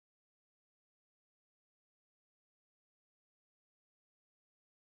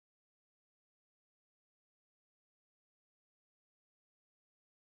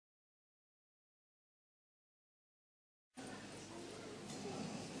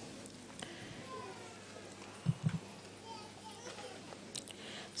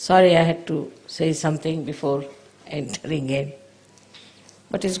Sorry, I had to say something before entering in.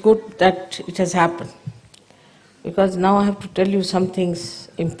 But it's good that it has happened, because now I have to tell you some things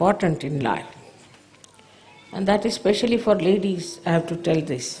important in life. And that especially for ladies, I have to tell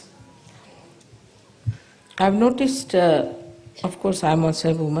this. I've noticed, of course I'm also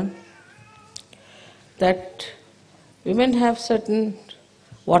a woman, that women have certain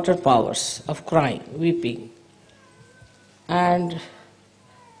water powers of crying, weeping, and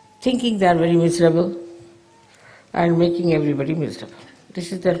thinking they are very miserable and making everybody miserable.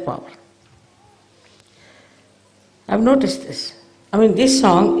 This is their power. I've noticed this. I mean, this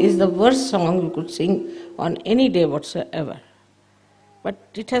song is the worst song you could sing on any day whatsoever. But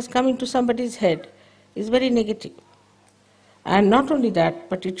it has come into somebody's head. It's very negative. And not only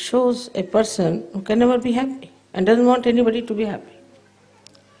that, but it shows a person who can never be happy and doesn't want anybody to be happy.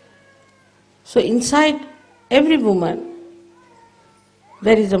 So inside every woman,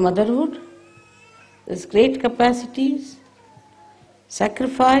 there is a motherhood, there's great capacities,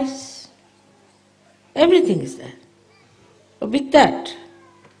 sacrifice, everything is there. But with that,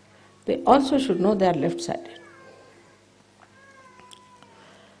 they also should know they are left-sided.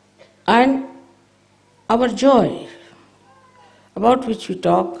 And our joy, about which we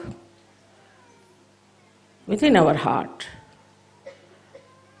talk within our heart,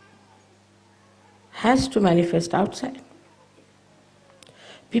 has to manifest outside.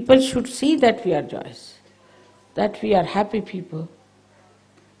 People should see that we are joyous, that we are happy people,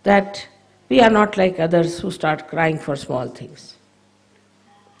 that we are not like others who start crying for small things.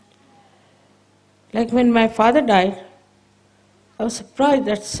 Like when my father died, I was surprised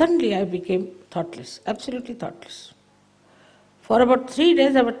that suddenly I became thoughtless, absolutely thoughtless. For about 3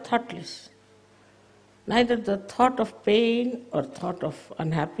 days I was thoughtless. Neither the thought of pain or thought of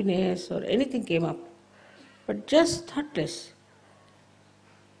unhappiness or anything came up, but just thoughtless.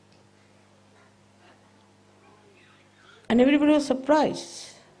 And everybody was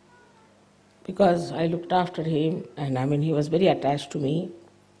surprised, because I looked after him, and he was very attached to me,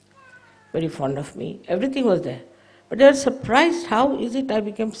 very fond of me. Everything was there. But they were surprised, how is it I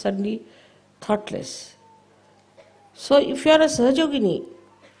became suddenly thoughtless? So if you are a Sahajogini,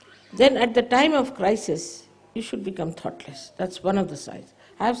 then at the time of crisis, you should become thoughtless. That's one of the signs.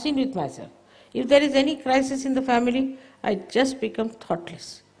 I have seen with myself. If there is any crisis in the family, I just become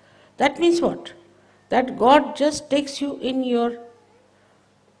thoughtless. That means what? That God just takes you in your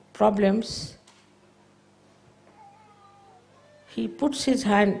problems. He puts His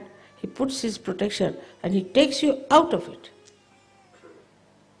hand, He puts His protection, and He takes you out of it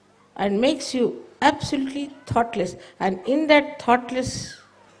and makes you absolutely thoughtless. And in that thoughtless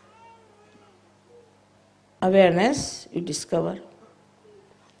awareness, you discover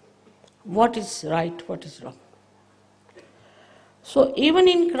what is right, what is wrong. So even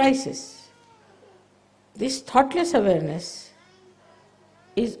in crisis, this thoughtless awareness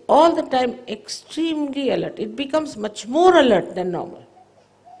is all the time extremely alert. It becomes much more alert than normal.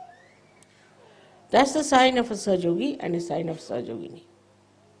 That's the sign of a Sahajogi and a sign of Sahajogini.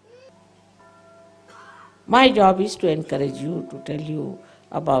 My job is to encourage you, to tell you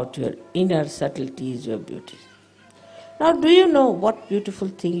about your inner subtleties, your beauty. Now, do you know what beautiful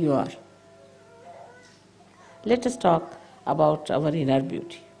thing you are? Let us talk about our inner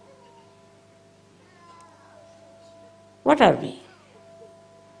beauty. What are we?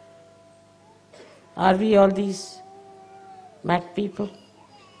 Are we all these mad people?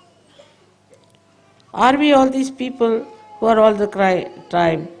 Are we all these people who are all the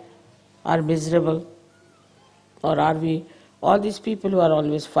time are miserable? Or are we all these people who are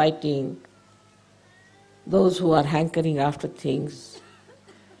always fighting, those who are hankering after things,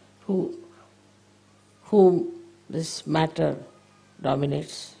 whom this matter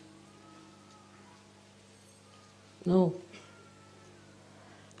dominates? No.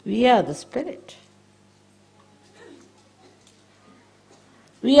 We are the spirit.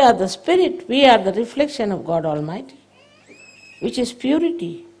 We are the spirit, we are the reflection of God Almighty, which is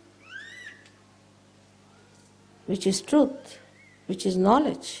purity, which is truth, which is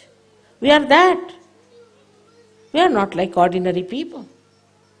knowledge. We are that. We are not like ordinary people.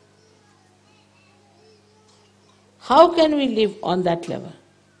 How can we live on that level?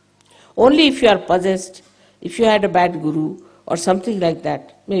 Only if you are possessed, if you had a bad guru or something like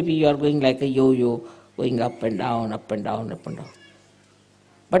that, maybe you are going like a yo-yo, going up and down, up and down, up and down.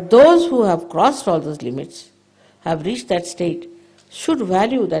 But those who have crossed all those limits, have reached that state, should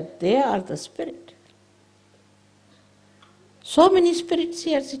value that they are the spirit. So many spirits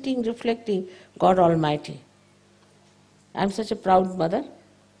here sitting, reflecting God Almighty. I am such a proud mother.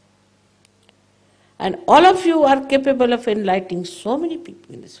 And all of you are capable of enlightening so many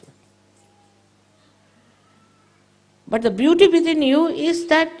people in this world. But the beauty within you is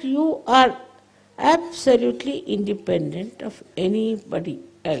that you are absolutely independent of anybody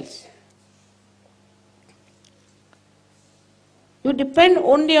else. You depend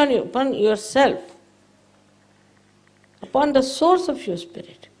only upon yourself, upon the source of your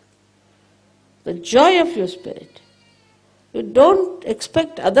spirit, the joy of your spirit. You don't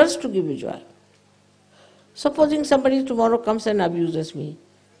expect others to give you joy. Supposing somebody tomorrow comes and abuses me,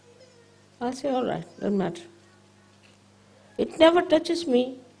 I'll say, all right, doesn't matter. It never touches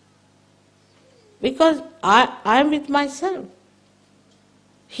me because I am with myself.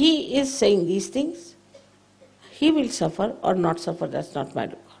 He is saying these things. He will suffer or not suffer, that's not my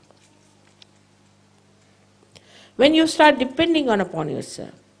lookout. When you start depending upon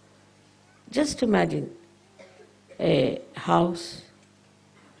yourself, just imagine a house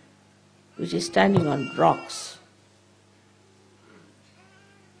which is standing on rocks.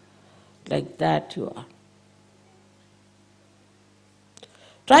 Like that you are.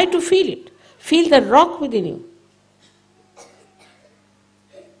 Try to feel it. Feel the rock within you.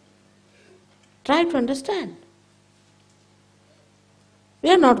 Try to understand. We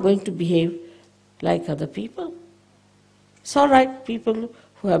are not going to behave like other people. It's all right, people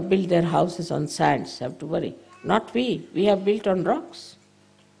who have built their houses on sands have to worry. Not we. We have built on rocks.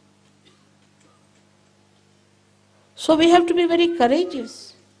 So we have to be very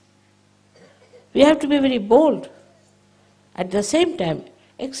courageous. We have to be very bold. At the same time,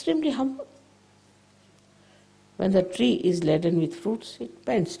 extremely humble. When the tree is laden with fruits, it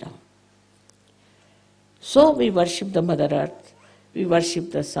bends down. So we worship the Mother Earth, we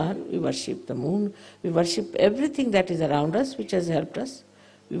worship the sun, we worship the moon, we worship everything that is around us which has helped us.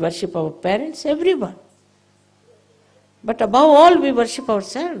 We worship our parents, everyone. But above all, we worship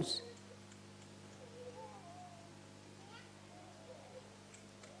ourselves.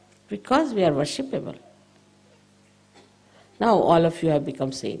 Because we are worshipable. Now all of you have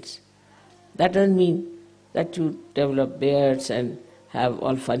become saints. That doesn't mean that you develop beards and have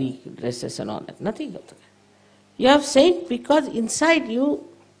all funny dresses and all that. Nothing of that. You have saint because inside you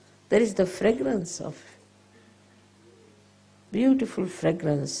there is the fragrance of, beautiful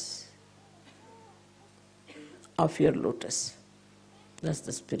fragrance of your lotus. That's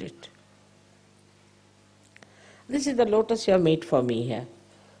the spirit. This is the lotus you have made for me here.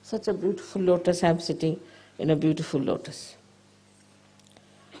 Such a beautiful lotus, I am sitting in a beautiful lotus.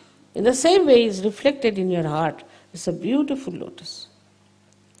 In the same way is reflected in your heart. It's a beautiful lotus.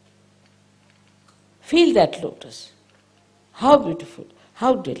 Feel that lotus. How beautiful,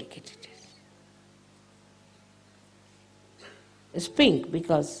 how delicate it is. It's pink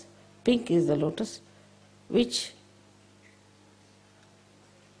because pink is the lotus which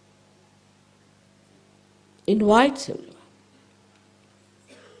invites everyone.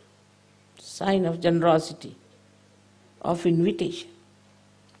 Sign of generosity, of invitation.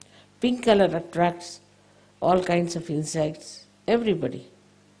 Pink color attracts all kinds of insects, everybody.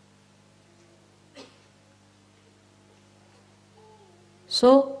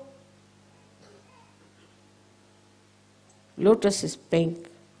 So, lotus is pink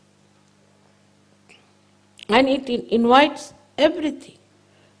and it invites everything,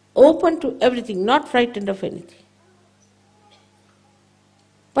 open to everything, not frightened of anything.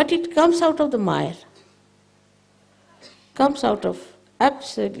 But it comes out of the mire, comes out of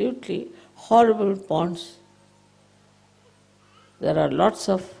absolutely horrible ponds. There are lots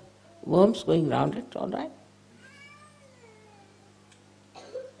of worms going round it, all right?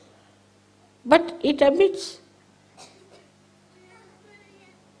 But it emits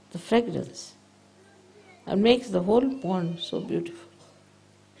the fragrance and makes the whole pond so beautiful.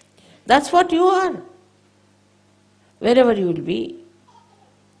 That's what you are. Wherever you will be,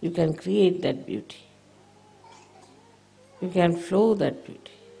 you can create that beauty. You can flow that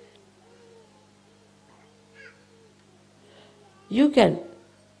beauty. You can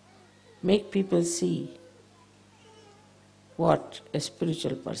make people see what a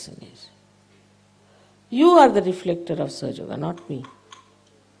spiritual person is. You are the reflector of Sahaja Yoga, not me.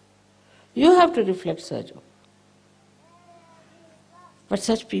 You have to reflect Sahaja Yoga. But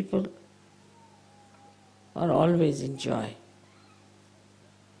such people are always in joy.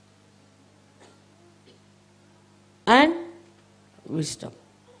 And wisdom.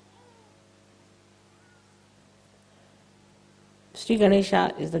 Sri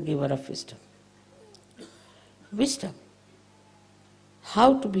Ganesha is the giver of wisdom. Wisdom.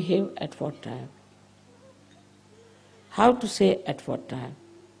 How to behave at what time. How to say at what time.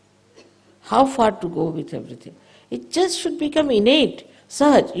 How far to go with everything. It just should become innate.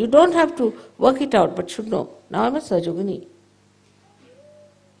 Sahaj. You don't have to work it out, but should know. Now I'm a Sahajogini.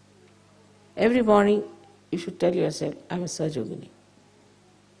 Every morning you should tell yourself, I'm a Sahajogini.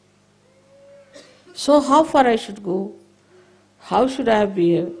 So how far I should go? How should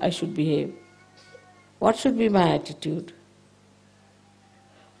I should behave? What should be my attitude?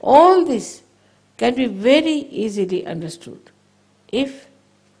 All this can be very easily understood if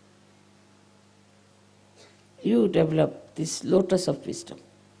you develop this lotus of wisdom.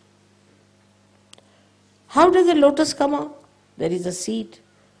 How does a lotus come out? There is a seed,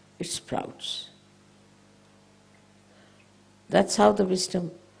 it sprouts. That's how the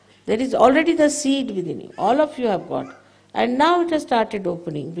wisdom. There is already the seed within you. All of you have got. And now it has started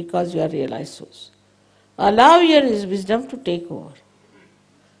opening because you are realized souls. Allow your wisdom to take over.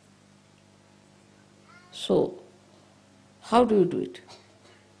 So, how do you do it?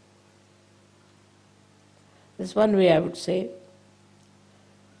 There's one way I would say.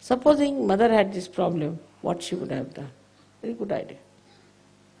 Supposing mother had this problem, what she would have done? Very good idea.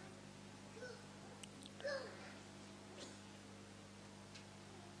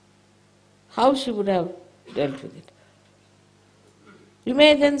 How she would have dealt with it. You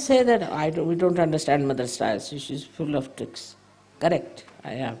may then say that we don't understand mother's style, so she's full of tricks. Correct,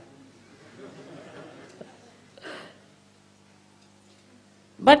 I am.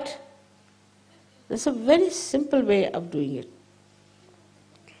 But there's a very simple way of doing it.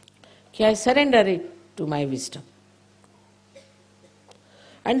 I surrender it to my wisdom.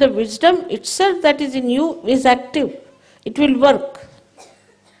 And the wisdom itself that is in you is active. It will work.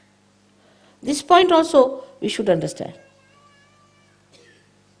 This point also we should understand.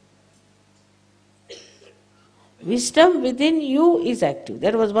 Wisdom within you is active.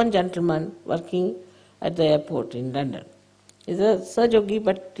 There was one gentleman working at the airport in London. He's a Sahajogi,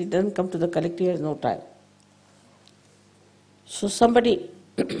 but he doesn't come to the collective, he has no time. So somebody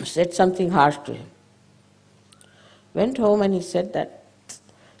said something harsh to him. Went home and he said that,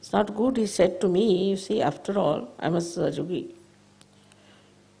 it's not good, he said to me, you see, after all, I'm a Sahajogi.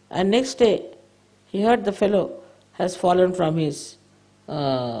 And next day, he heard the fellow has fallen from his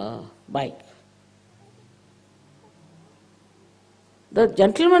bike. The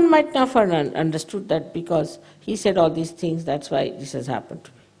gentleman might not have understood that because he said all these things, that's why this has happened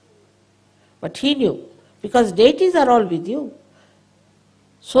to me. But he knew, because deities are all with you.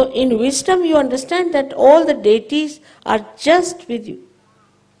 So in wisdom you understand that all the deities are just with you.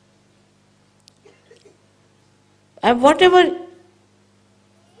 And whatever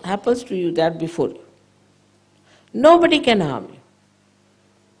happens to you, they are before you. Nobody can harm you.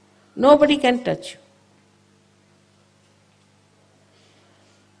 Nobody can touch you.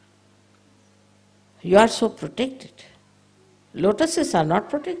 You are so protected. Lotuses are not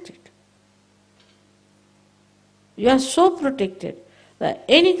protected. You are so protected that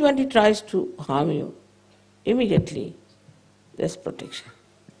anybody tries to harm you, immediately there's protection.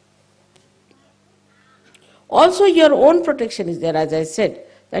 Also your own protection is there, as I said,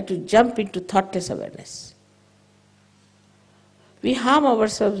 that you jump into thoughtless awareness. We harm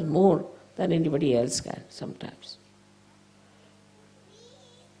ourselves more than anybody else can sometimes.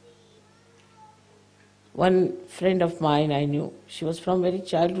 One friend of mine I knew, she was from very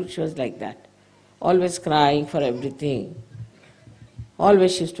childhood, she was like that. Always crying for everything.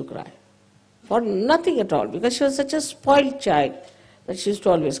 Always she used to cry. For nothing at all, because she was such a spoiled child that she used to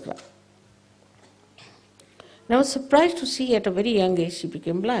always cry. And I was surprised to see at a very young age she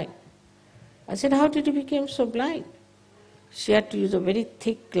became blind. I said, how did you become so blind? She had to use a very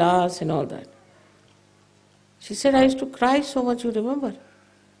thick glass and all that. She said, I used to cry so much, you remember?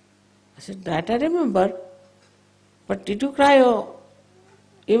 I said, that I remember. But did you cry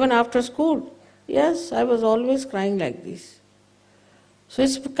even after school? Yes, I was always crying like this. So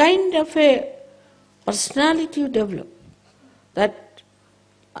it's kind of a personality you develop. That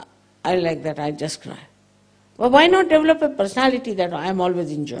I like that, I just cry. But why not develop a personality that I am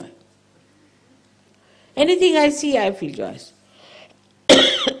always in joy? Anything I see, I feel joyous.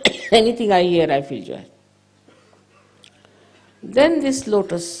 Anything I hear, I feel joy. Then this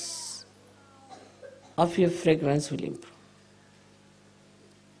lotus of your fragrance will improve.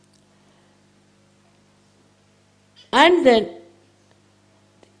 And then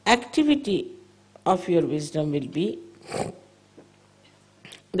activity of your wisdom will be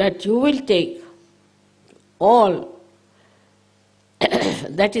that you will take all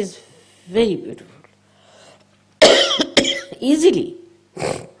that is very beautiful. Easily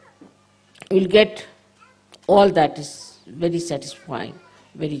you will get all that is very satisfying,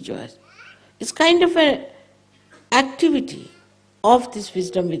 very joyous. It's kind of an activity of this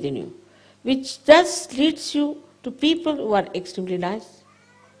wisdom within you, which just leads you to people who are extremely nice,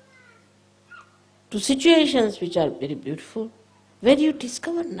 to situations which are very beautiful, where you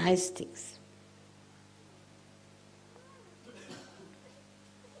discover nice things.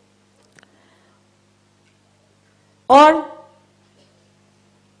 Or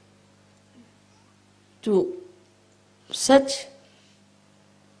to such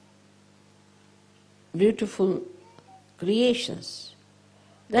beautiful creations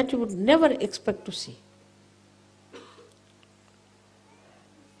that you would never expect to see.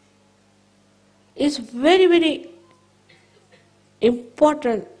 It's very, very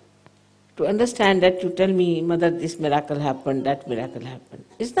important to understand that you tell me, Mother, this miracle happened, that miracle happened.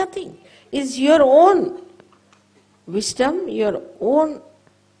 It's nothing. It's your own wisdom, your own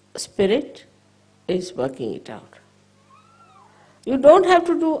spirit is working it out. You don't have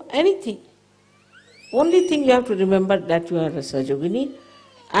to do anything. Only thing you have to remember that you are a Sahajogini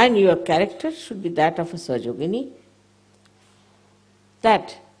and your character should be that of a Sahajogini,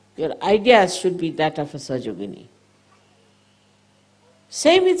 that your ideas should be that of a Sahajogini.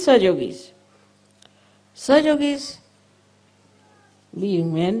 Same with Sahajogis. Sahajogis,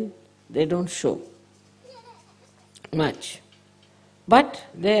 being men, they don't show much. But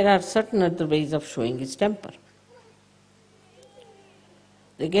there are certain other ways of showing his temper.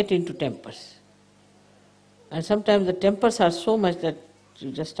 They get into tempers. And sometimes the tempers are so much that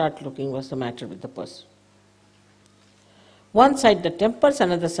you just start looking what's the matter with the person. One side the tempers,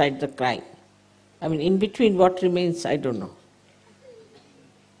 another side the crying. I mean, in between what remains, I don't know.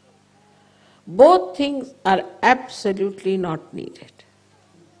 Both things are absolutely not needed.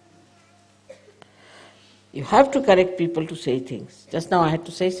 You have to correct people to say things. Just now I had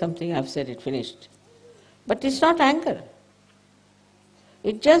to say something, I've said it, finished. But it's not anger.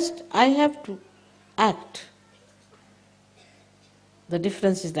 It just, I have to act. The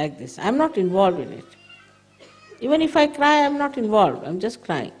difference is like this. I'm not involved in it. Even if I cry, I'm not involved. I'm just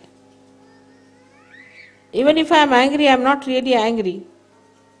crying. Even if I'm angry, I'm not really angry.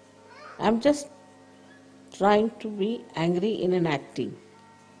 I'm just trying to be angry in an acting.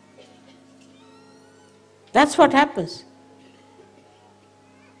 That's what happens.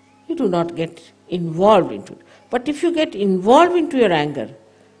 You do not get involved into it. But if you get involved into your anger,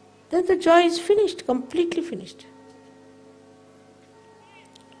 then the joy is finished, completely finished.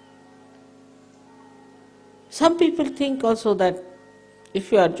 Some people think also that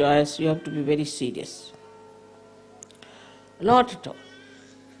if you are joyous, you have to be very serious. Not at all.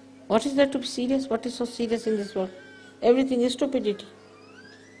 What is there to be serious? What is so serious in this world? Everything is stupidity.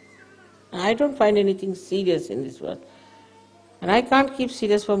 I don't find anything serious in this world. And I can't keep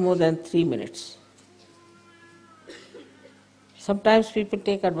serious for more than 3 minutes. Sometimes people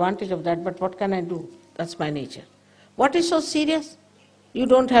take advantage of that, but what can I do? That's my nature. What is so serious? You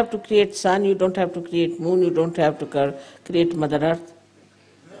don't have to create sun, you don't have to create moon, you don't have to create Mother Earth.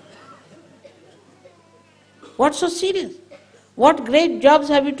 What's so serious? What great jobs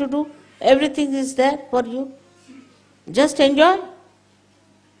have you to do? Everything is there for you. Just enjoy.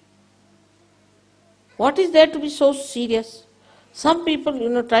 What is there to be so serious? Some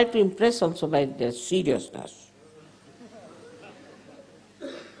people, try to impress also by their seriousness.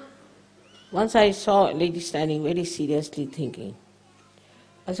 Once I saw a lady standing very seriously thinking.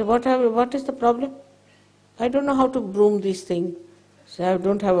 I said, what is the problem? I don't know how to broom this thing. So I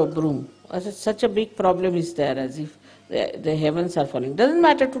don't have a broom. I said, such a big problem is there, as if the heavens are falling. Doesn't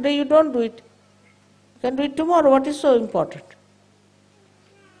matter, today you don't do it. You can do it tomorrow. What is so important?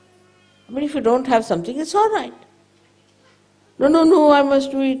 I mean, if you don't have something, it's all right. No, I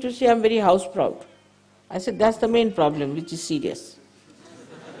must do it. You see, I'm very house proud. I said, that's the main problem, which is serious.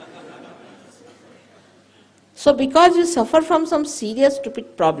 So because you suffer from some serious,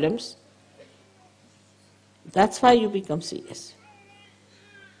 stupid problems, that's why you become serious.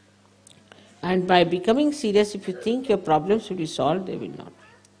 And by becoming serious, if you think your problems will be solved, they will not.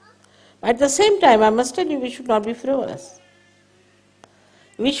 At the same time, I must tell you, we should not be frivolous.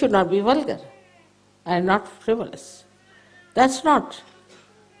 We should not be vulgar and not frivolous. That's not.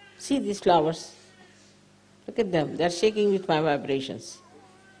 See these flowers. Look at them. They are shaking with my vibrations.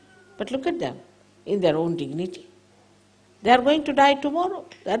 But look at them in their own dignity. They are going to die tomorrow.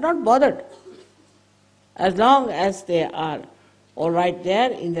 They are not bothered. As long as they are all right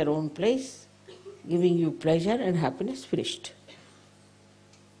there in their own place, giving you pleasure and happiness, finished.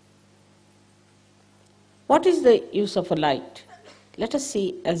 What is the use of a light? Let us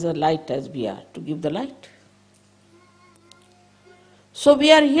see as a light as we are, to give the light. So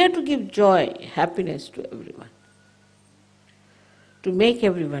we are here to give joy, happiness to everyone, to make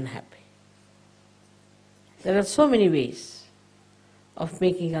everyone happy. There are so many ways of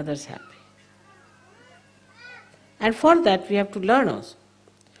making others happy. And for that we have to learn also.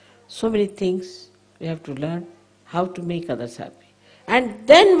 So many things we have to learn how to make others happy. And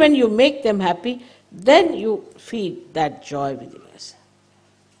then when you make them happy, then you feel that joy within yourself.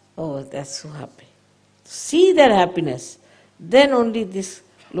 Oh, that's so happy. See their happiness, then only this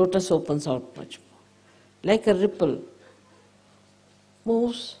lotus opens out much more. Like a ripple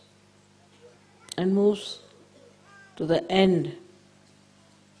moves and moves to the end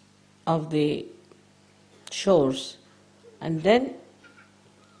of the shores, and then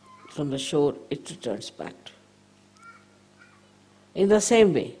from the shore it returns back to you. In the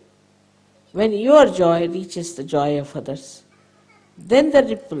same way, when your joy reaches the joy of others, then the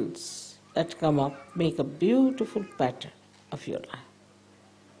ripples that come up make a beautiful pattern of your life.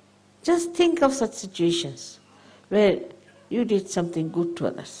 Just think of such situations where you did something good to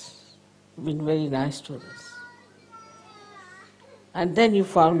others, been very nice to others, and then you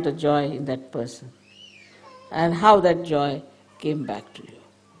found the joy in that person, and how that joy came back to you.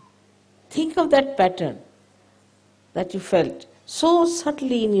 Think of that pattern that you felt so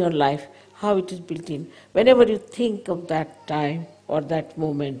subtly in your life, how it is built in. Whenever you think of that time or that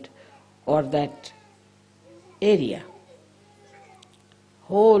moment or that area,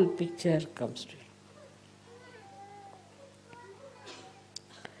 whole picture comes to you.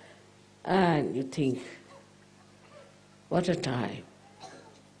 And you think, what a time.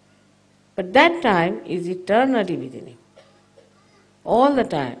 But that time is eternally within you, all the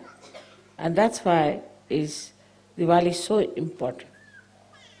time. And that's why is Diwali so important.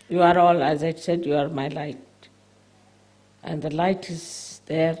 You are all, as I said, you are my light. And the light is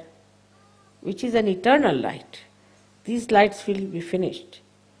there, which is an eternal light. These lights will be finished.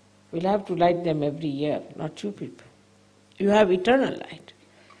 We'll have to light them every year, not you people. You have eternal light.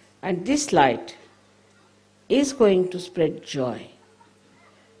 And this light is going to spread joy.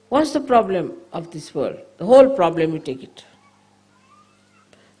 What's the problem of this world? The whole problem, you take it.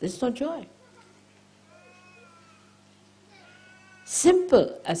 There's no joy.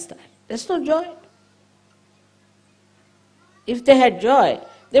 Simple as that. There's no joy. If they had joy,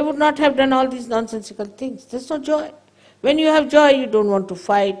 they would not have done all these nonsensical things. There's no joy. When you have joy, you don't want to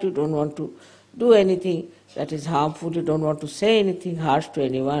fight, you don't want to do anything that is harmful, you don't want to say anything harsh to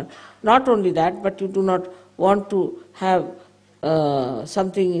anyone. Not only that, but you do not want to have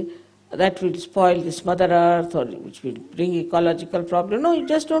something that will spoil this Mother Earth or which will bring ecological problem. No, you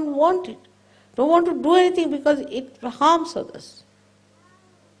just don't want it. Don't want to do anything because it harms others.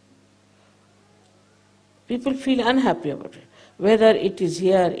 People feel unhappy about it, whether it is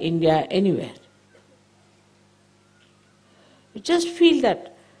here, India, anywhere. You just feel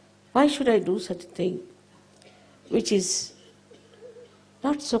that, why should I do such a thing which is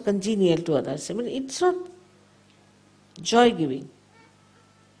not so congenial to others? I mean, it's not joy-giving.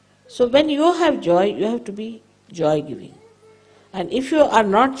 So when you have joy, you have to be joy-giving. And if you are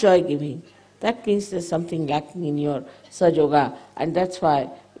not joy-giving, that means there's something lacking in your Sajoga, and that's why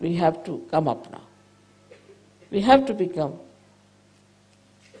we have to come up now. We have to become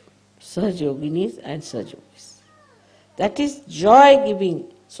Sahajoginis and Sahajogis. That is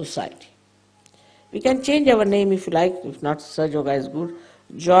joy-giving society. We can change our name if you like, if not Sahajoga is good,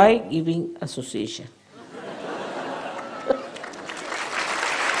 Joy-Giving Association.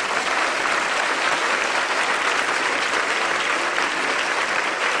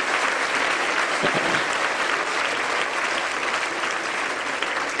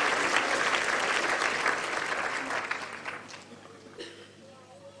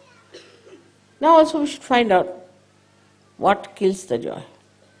 Now also we should find out what kills the joy.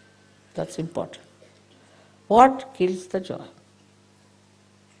 That's important. What kills the joy?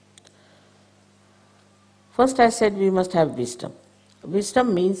 First I said we must have wisdom.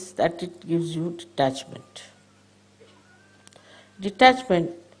 Wisdom means that it gives you detachment.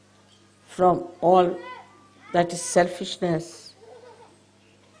 Detachment from all that is selfishness,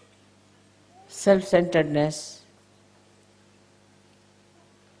 self-centeredness,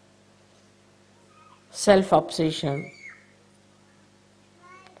 self-obsession,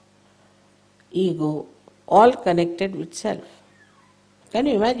 ego, all connected with self. Can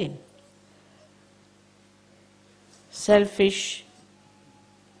you imagine? Selfish,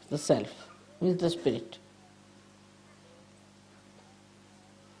 the self, means the spirit.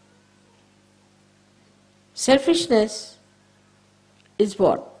 Selfishness is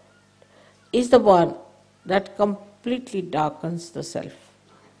what? Is the one that completely darkens the self.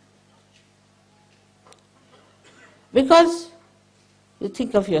 Because you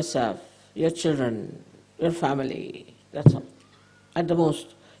think of yourself, your children, your family, that's all. At the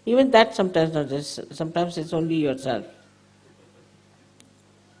most. Even that sometimes not, sometimes it's only yourself.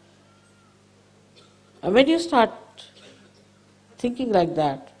 And when you start thinking like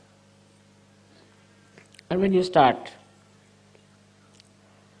that, and when you start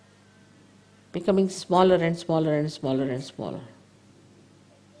becoming smaller and smaller and smaller and smaller,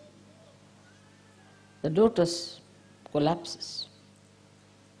 the lotus collapses.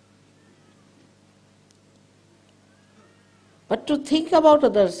 But to think about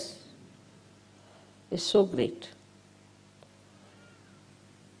others is so great.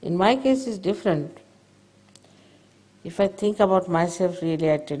 In my case, it's different. If I think about myself,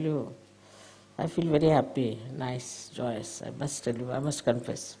 really, I tell you, I feel very happy, nice, joyous. I must tell you, I must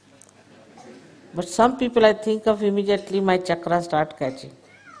confess. But some people I think of immediately, my chakras start catching.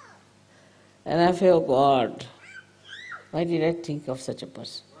 And I feel, oh God, why did I think of such a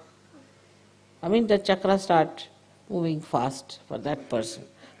person? I mean, the chakras start moving fast for that person.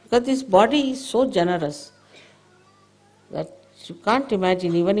 Because this body is so generous that you can't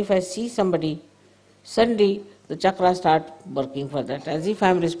imagine, even if I see somebody, suddenly the chakras start working for that, as if I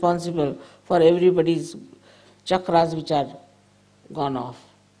am responsible for everybody's chakras which are gone off,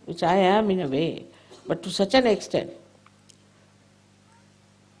 which I am in a way, but to such an extent.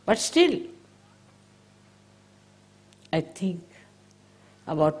 But still, I think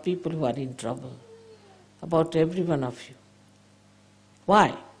about people who are in trouble, about every one of you.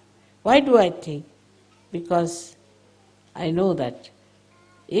 Why? Why do I think? Because I know that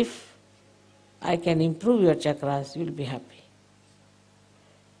if I can improve your chakras, you will be happy.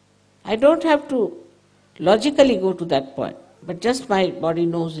 I don't have to logically go to that point, but just my body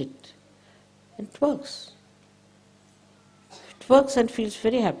knows it. It works. It works and feels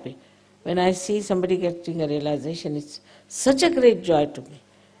very happy. When I see somebody getting a realization, it's such a great joy to me.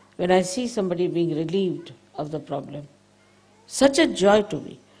 When I see somebody being relieved of the problem, such a joy to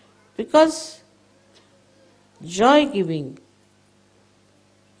me. Because joy giving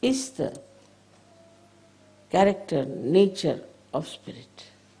is the character, nature of spirit.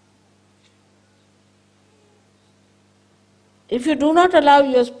 If you do not allow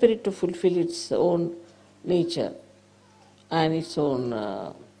your spirit to fulfill its own nature and its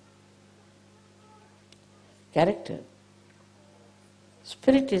own character,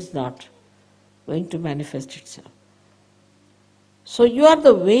 spirit is not going to manifest itself. So you are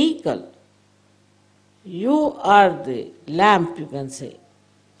the vehicle, you are the lamp, you can say,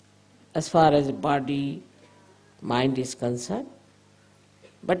 as far as the body, mind is concerned.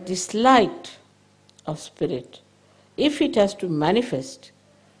 But this light of spirit, if it has to manifest,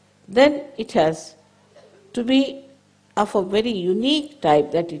 then it has to be of a very unique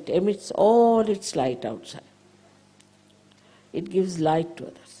type, that it emits all its light outside. It gives light to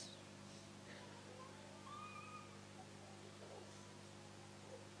others.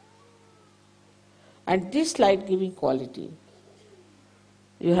 And this light-giving quality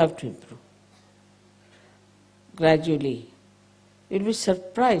you have to improve. Gradually, you'll be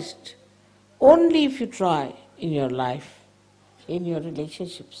surprised only if you try in your life, in your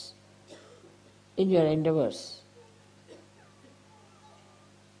relationships, in your endeavors,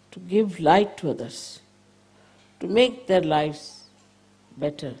 to give light to others, to make their lives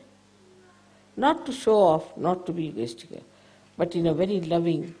better. Not to show off, not to be egoistical, but in a very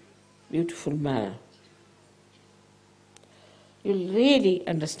loving, beautiful manner. You'll really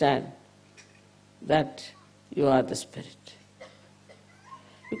understand that you are the spirit.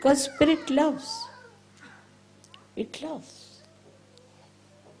 Because spirit loves. It loves.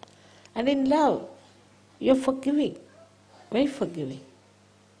 And in love, you're forgiving, very forgiving.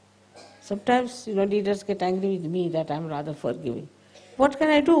 Sometimes, leaders get angry with me that I'm rather forgiving. What can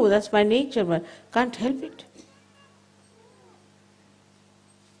I do? That's my nature, but can't help it.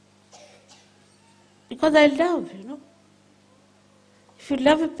 Because I love, If you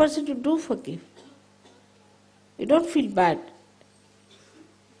love a person, you do forgive. You don't feel bad.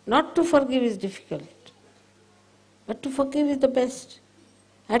 Not to forgive is difficult, but to forgive is the best.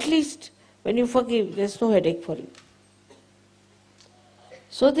 At least when you forgive, there's no headache for you.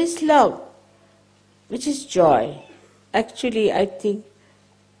 So this love, which is joy, actually I think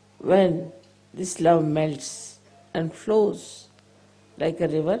when this love melts and flows like a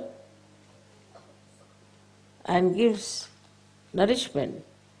river and gives nourishment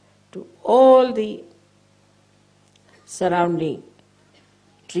to all the surrounding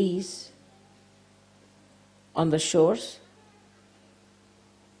trees on the shores,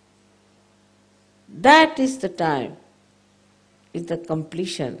 that is the time, is the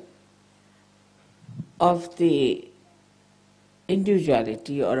completion of the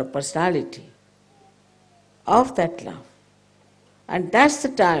individuality or a personality of that love. And that's the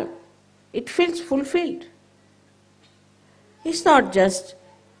time it feels fulfilled. It's not just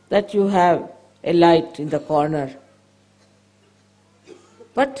that you have a light in the corner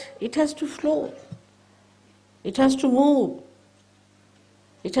But it has to flow, it has to move,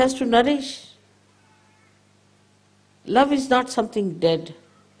 it has to nourish. Love is not something dead.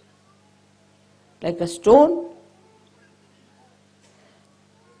 Like a stone,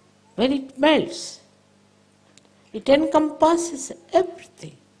 when it melts, it encompasses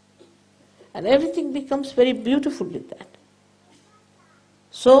everything. And everything becomes very beautiful with that.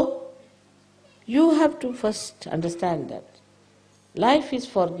 So, you have to first understand that life is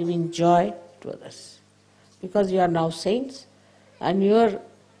for giving joy to others. Because you are now saints, and your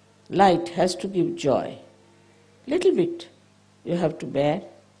light has to give joy. Little bit you have to bear.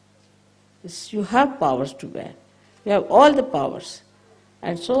 You have powers to bear. You have all the powers.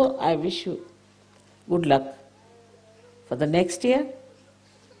 And so I wish you good luck for the next year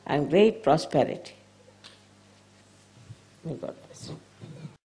and great prosperity. May God bless you.